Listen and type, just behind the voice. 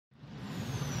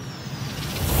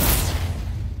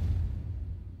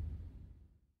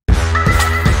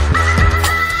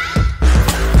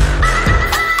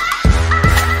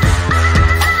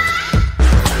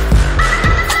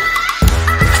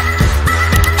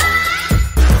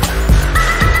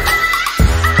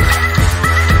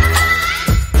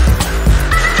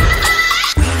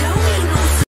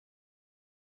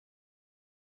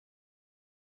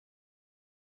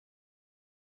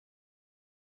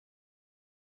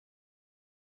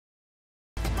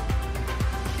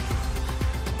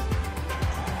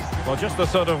Well, just the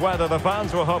sort of weather the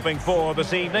fans were hoping for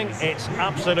this evening. It's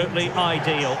absolutely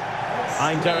ideal.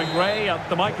 I'm Derek Ray at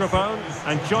the microphone,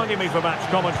 and joining me for match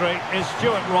commentary is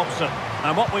Stuart Robson.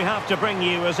 And what we have to bring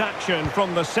you is action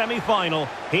from the semi-final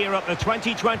here at the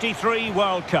 2023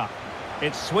 World Cup.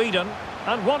 It's Sweden,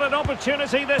 and what an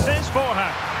opportunity this is for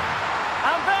her.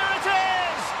 And there it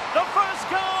is! The first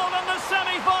goal in the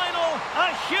semi-final!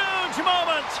 A huge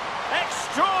moment!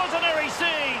 Extraordinary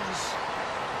scenes!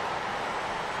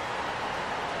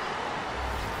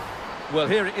 Well,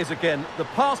 here it is again. The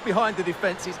pass behind the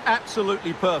defence is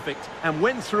absolutely perfect. And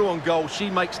when through on goal, she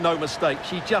makes no mistake.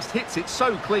 She just hits it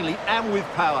so cleanly and with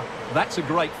power. That's a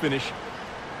great finish.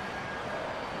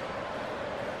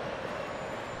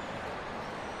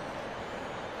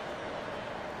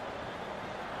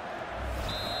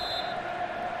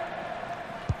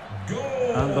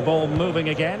 And the ball moving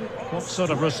again. What sort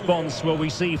of response will we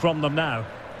see from them now?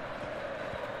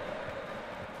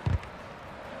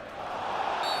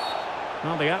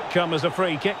 Well, the outcome is a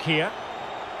free kick here.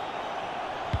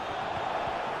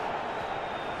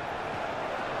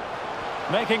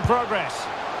 Making progress.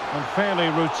 And fairly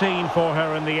routine for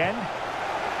her in the end.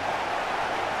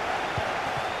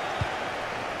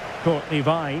 Courtney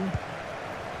Vine.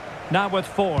 Now with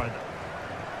Ford.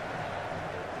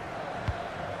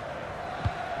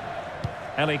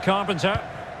 Ellie Carpenter.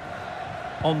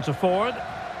 On to Ford.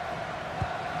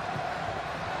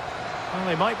 Well,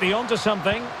 they might be onto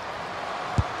something.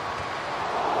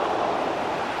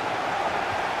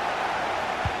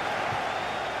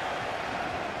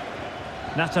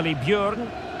 Natalie Björn.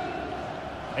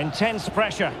 Intense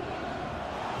pressure.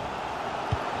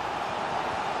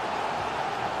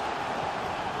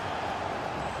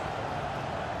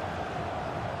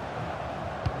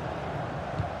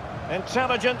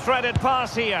 Intelligent threaded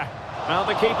pass here. Well,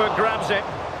 the keeper grabs it.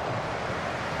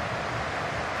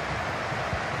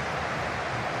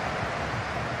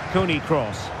 Cooney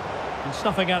cross. And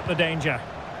snuffing out the danger.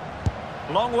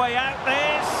 Long way out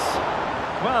this.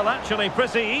 Well, actually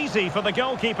pretty easy for the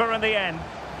goalkeeper in the end.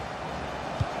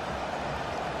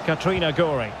 Katrina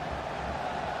Gorey.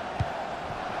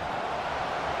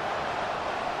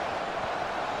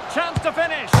 Chance to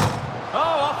finish.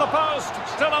 Oh, off the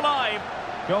post. Still alive.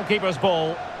 Goalkeeper's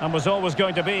ball, and was always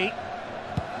going to be.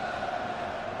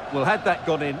 Well, had that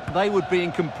gone in, they would be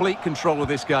in complete control of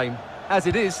this game. As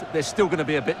it is, they're still going to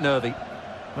be a bit nervy.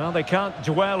 Well, they can't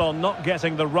dwell on not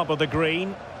getting the rub of the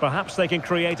green. Perhaps they can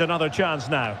create another chance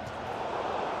now.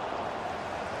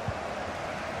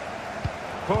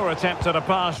 Poor attempt at a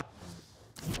pass.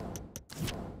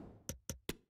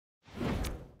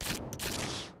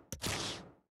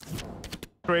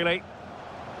 Really.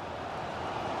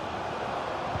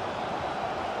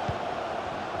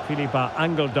 Philippa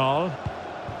Angeldal.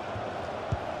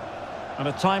 And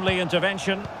a timely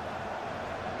intervention.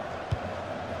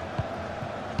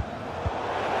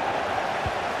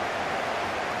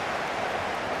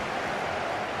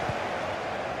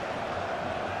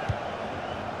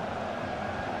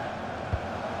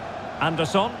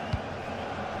 Anderson.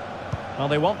 Well,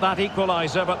 they want that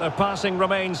equaliser, but their passing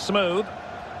remains smooth.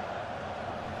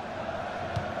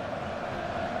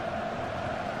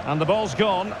 And the ball's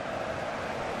gone.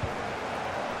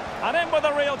 And in with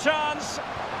a real chance.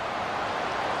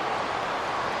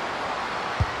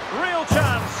 Real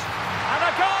chance. And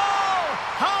a goal!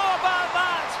 How about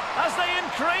that? As they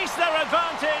increase their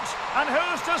advantage. And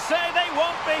who's to say they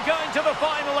won't be going to the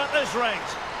final at this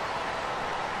rate?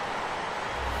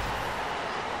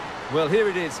 Well, here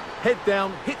it is. Head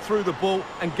down, hit through the ball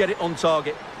and get it on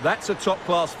target. That's a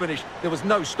top-class finish. There was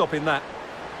no stopping that.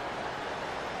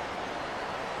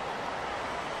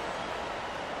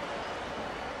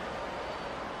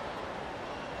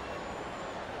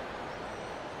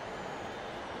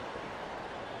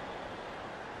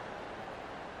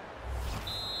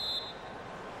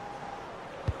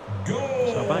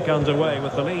 So back underway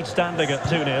with the lead standing at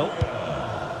 2-0.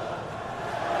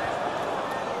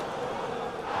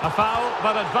 A foul,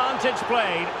 but advantage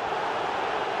played.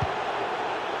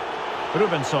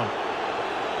 Rubensson.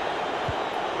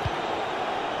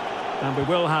 And we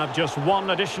will have just one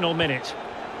additional minute.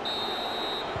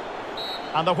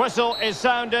 And the whistle is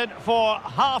sounded for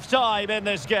half-time in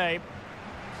this game.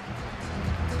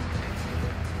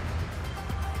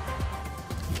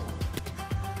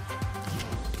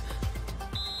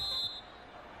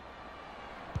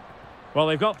 Well,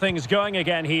 they've got things going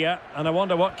again here, and I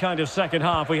wonder what kind of second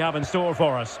half we have in store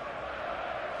for us.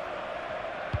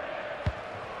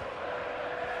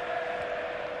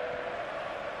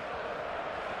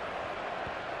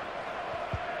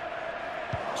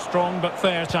 Strong but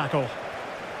fair tackle.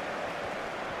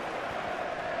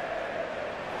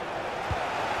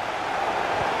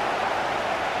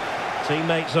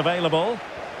 Teammates available.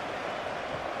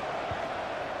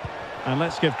 And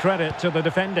let's give credit to the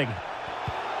defending.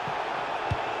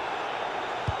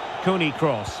 Cooney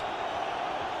cross.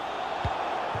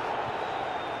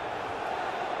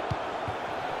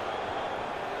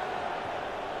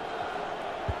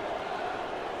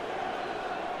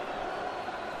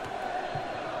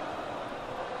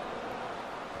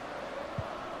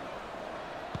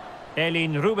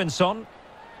 Elin Rubensson.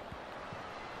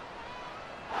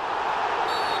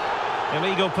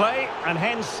 Illegal play, and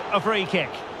hence a free kick.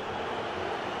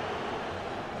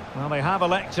 Well, they have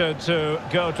elected to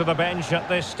go to the bench at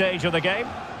this stage of the game.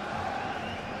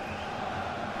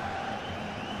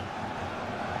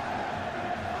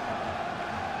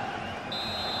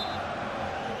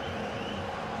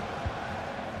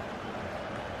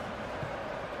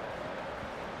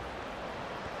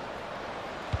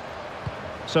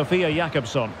 Sofia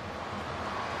Jakobsson.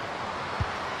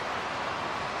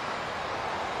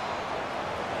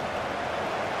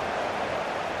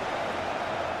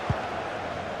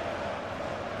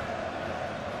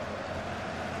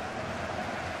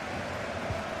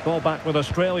 Ball back with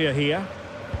Australia here.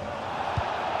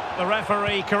 The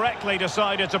referee correctly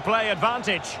decided to play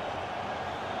advantage.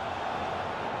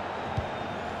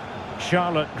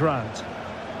 Charlotte Grant.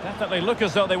 Definitely look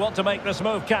as though they want to make this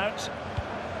move count.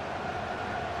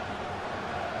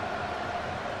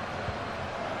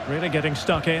 Really getting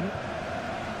stuck in.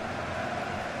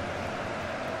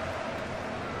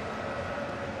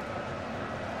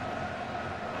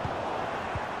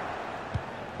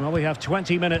 Well, we have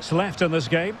 20 minutes left in this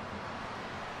game.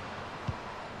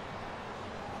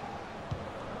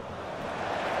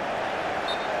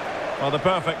 Well, the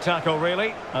perfect tackle,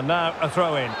 really. And now a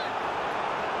throw-in.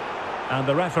 And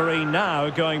the referee now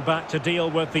going back to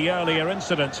deal with the earlier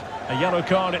incident. A yellow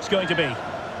card it's going to be.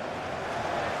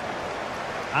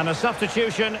 And a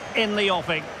substitution in the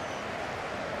offing.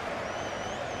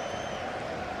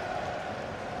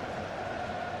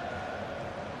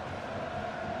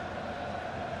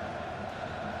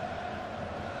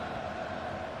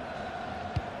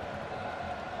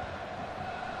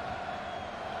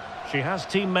 She has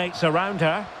teammates around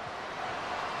her.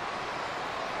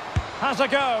 Has a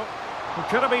go. It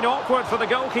could have been awkward for the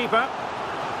goalkeeper.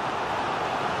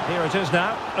 Here it is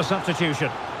now, a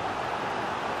substitution.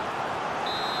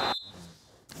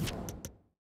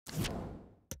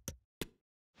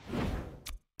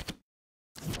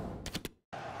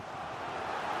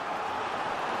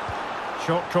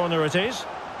 Short corner it is.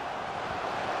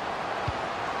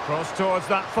 Cross towards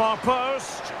that far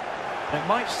post. It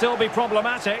might still be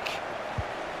problematic.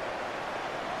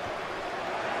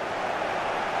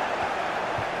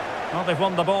 Well, they've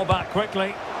won the ball back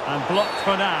quickly and blocked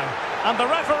for now. And the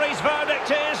referee's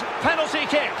verdict is penalty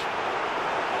kick.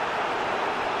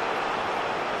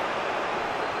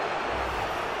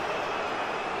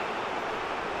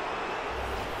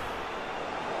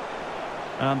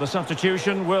 And the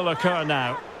substitution will occur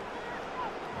now.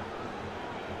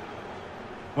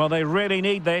 Well, they really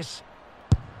need this.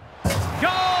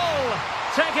 Goal!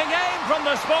 Taking aim from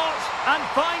the spot and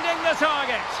finding the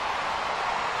target.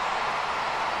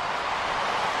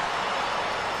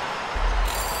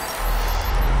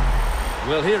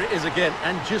 Well, here it is again,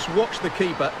 and just watch the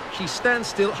keeper. She stands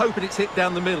still, hoping it's hit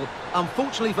down the middle.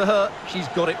 Unfortunately for her, she's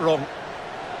got it wrong.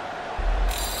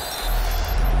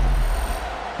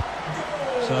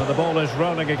 So the ball is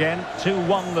rolling again.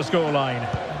 2-1 the scoreline.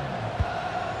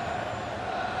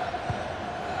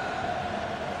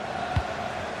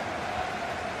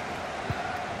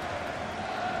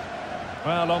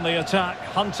 Well, on the attack,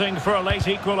 hunting for a late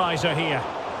equaliser here.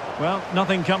 Well,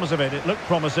 nothing comes of it. It looked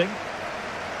promising.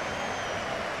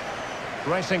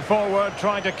 Racing forward,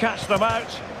 trying to catch them out.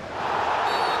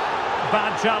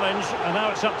 Bad challenge, and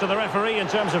now it's up to the referee in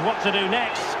terms of what to do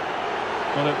next.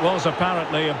 Well, it was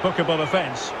apparently a bookable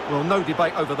offence. Well, no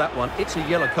debate over that one. It's a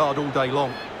yellow card all day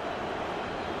long.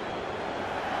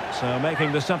 So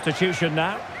making the substitution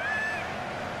now.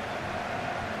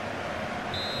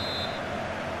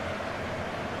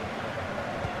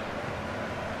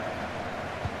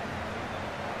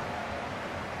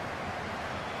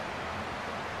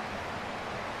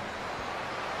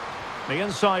 The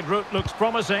inside route looks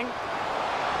promising.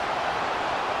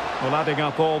 Well, adding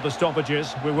up all the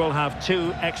stoppages, we will have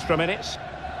 2 extra minutes.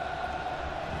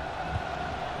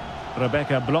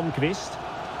 Rebecca Blomqvist.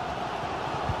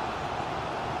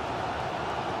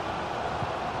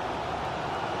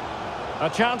 A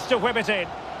chance to whip it in.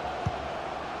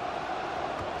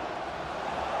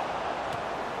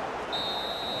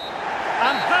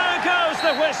 And there goes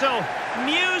the whistle.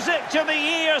 Music to the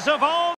ears of all.